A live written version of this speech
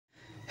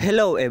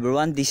Hello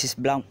everyone, this is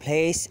Blank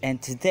Place, and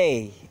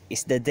today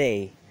is the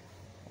day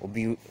of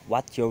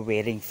what you're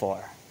waiting for.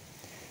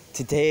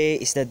 Today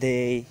is the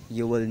day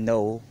you will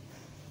know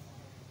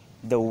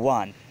the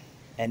one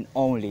and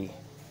only,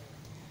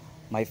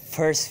 my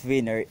first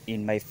winner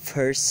in my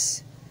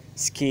first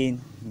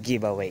skin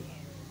giveaway.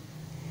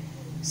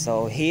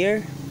 So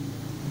here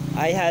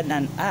I had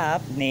an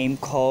app name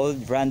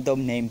called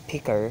Random Name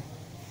Picker.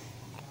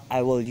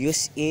 I will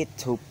use it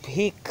to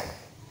pick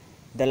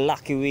the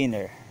lucky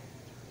winner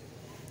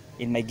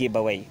in my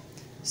giveaway.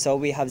 So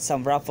we have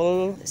some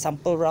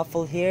sample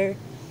raffle here,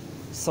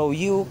 so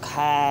you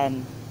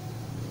can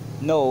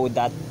know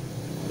that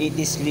it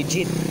is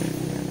legit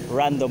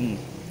random.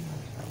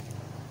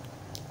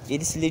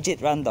 It is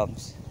legit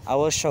randoms. I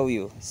will show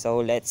you.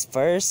 So let's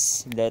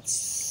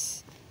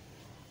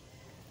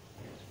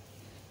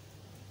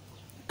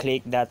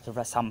click that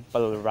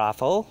sample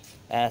raffle.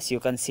 As you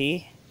can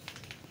see,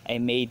 I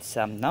made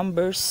some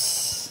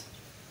numbers,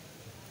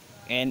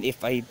 and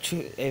if I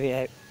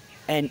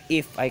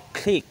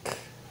click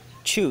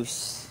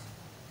choose,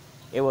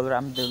 it will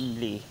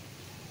randomly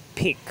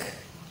pick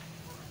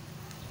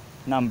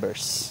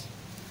numbers.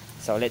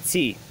 So let's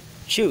see,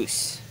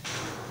 choose,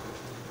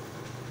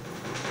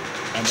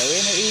 and the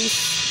winner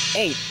is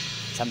 8,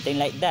 something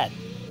like that.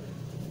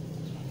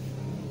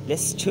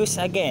 Let's choose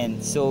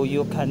again so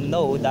you can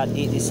know that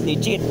it is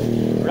legit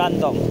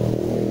random.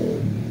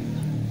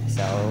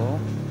 So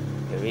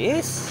here it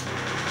is,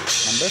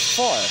 number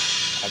 4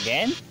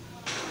 again,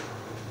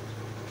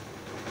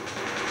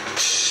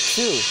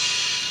 2.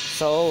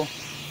 So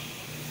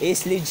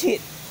it's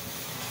legit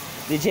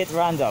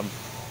random.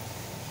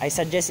 I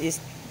suggest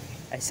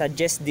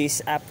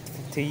this app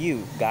to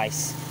you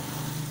guys.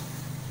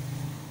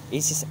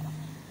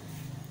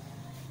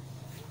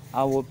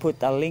 I will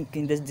put a link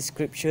in the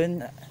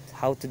description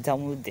how to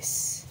download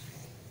this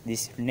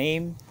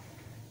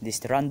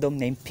random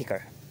name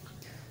picker.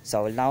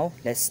 So now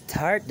let's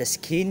start the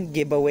skin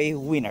giveaway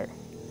winner.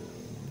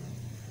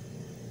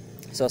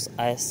 So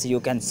as you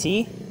can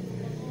see,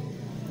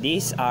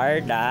 these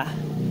are the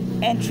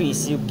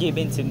entries you've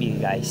given to me,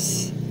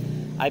 guys.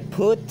 I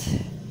put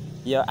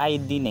your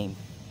ID name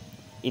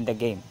in the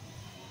game.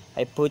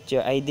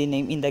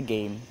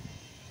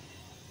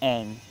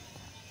 And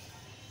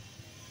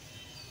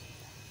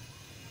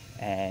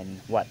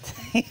what?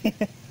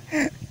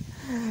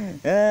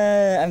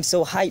 I'm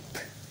so hype.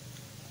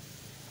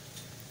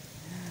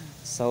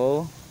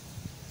 So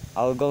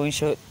I'll go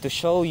to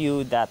show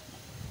you that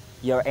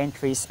your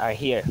entries are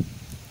here.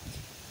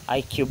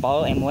 IQ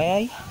Ball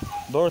MY,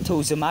 Boruto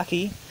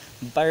Uzumaki,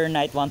 Butter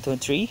Knight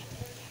 123,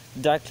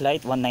 Dark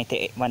Light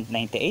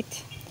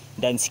 198,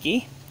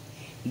 Densky,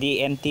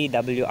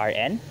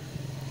 DMTWRN,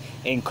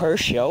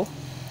 Incursio,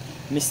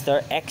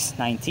 Mr.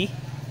 X90.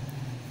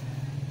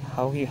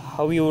 How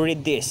you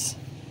read this?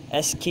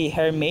 SK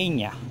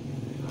Hermania,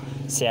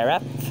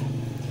 Seraph,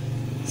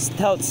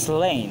 Stealth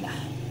Slane,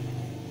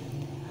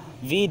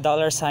 V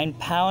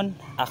 $pound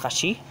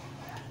Akashi,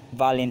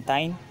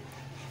 Valentine,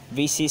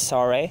 VC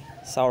Sora,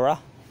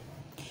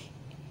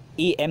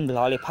 EM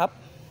Lollipop,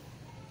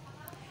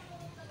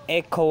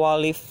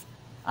 Ecoalif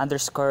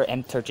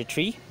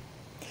 _M33,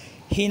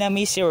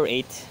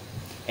 Hinami08,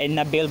 and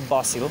Nabil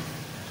Bosil,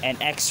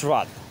 and X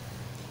Rod.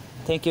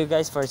 Thank you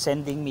guys for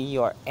sending me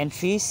your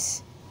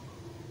entries,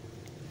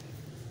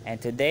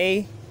 and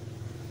today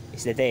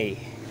is the day.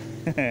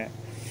 You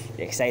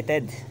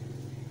excited?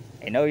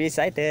 I know you're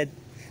excited.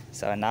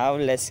 So now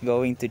let's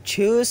going to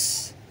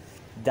choose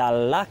the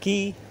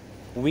lucky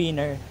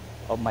winner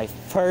of my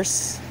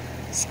first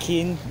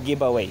skin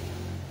giveaway.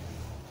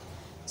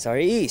 So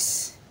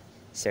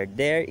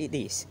there it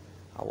is.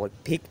 I will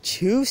pick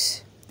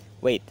choose.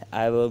 Wait,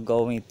 I will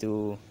go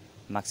into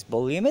max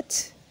volume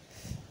it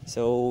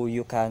so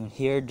you can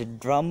hear the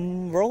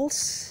drum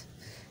rolls.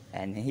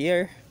 And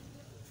here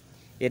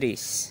it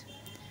is,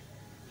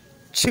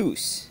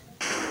 choose,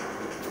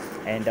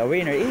 and the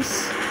winner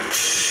is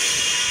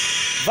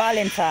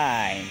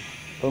Valentine.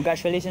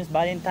 Congratulations,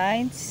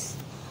 Valentines,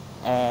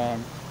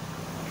 and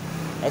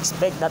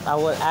expect that I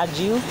will add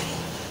you.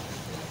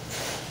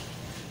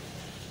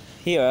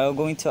 Here, I'm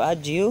going to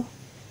add you.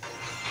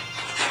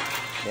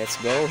 Let's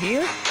go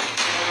here.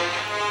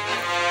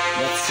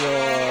 That's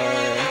your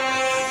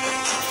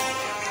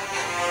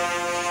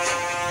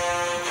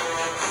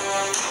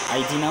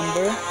ID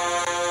number.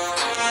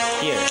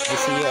 Here, I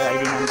see your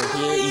ID number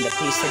here in the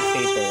piece of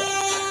paper.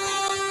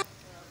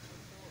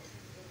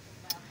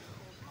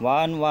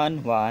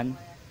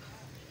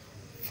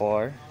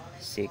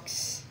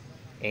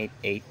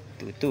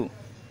 111468822.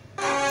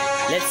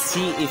 Let's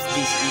see if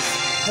this is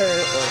her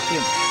or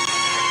him.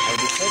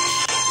 ID search.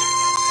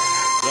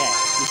 Yeah,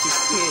 this is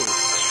here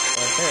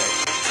or her.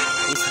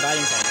 It's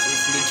Valentine.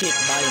 It's legit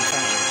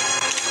Valentine.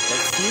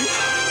 Let's see.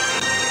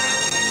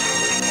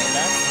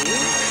 That's you.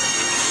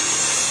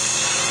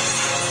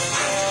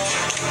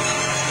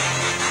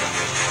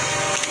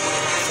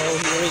 So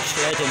he reached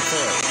Legend 4.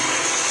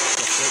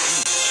 That's what it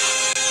is.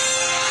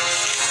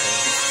 So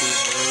this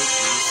keyword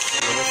is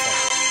beautiful.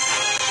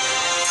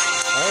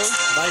 Oh,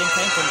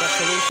 Valentine,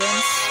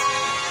 congratulations.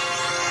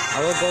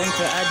 I will going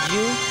to add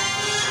you.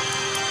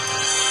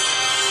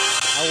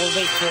 I will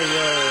wait for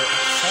your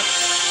accept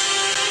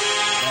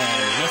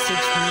and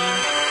message me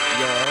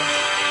your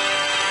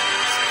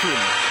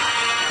skin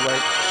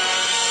worth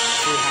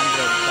 $200.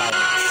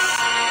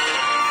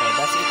 So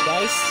that's it,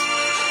 guys.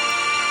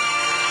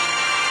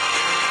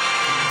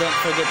 Don't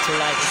forget to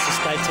like and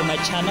subscribe to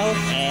my channel,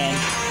 and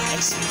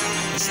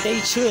stay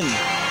tuned.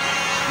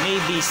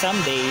 Maybe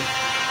someday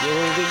you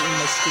will win in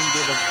my skin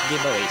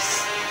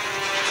giveaways.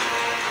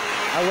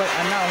 I will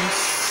announce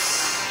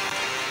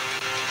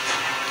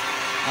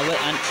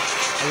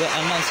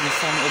in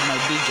some of my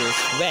videos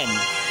when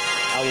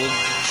I will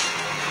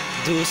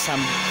do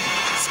some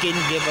skin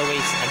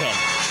giveaways again.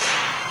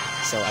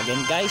 So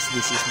again, guys,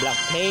 this is Black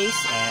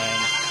Place, and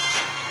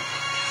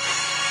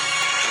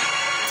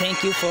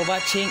thank you for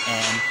watching,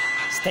 and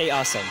stay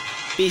awesome.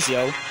 Peace,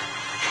 yo.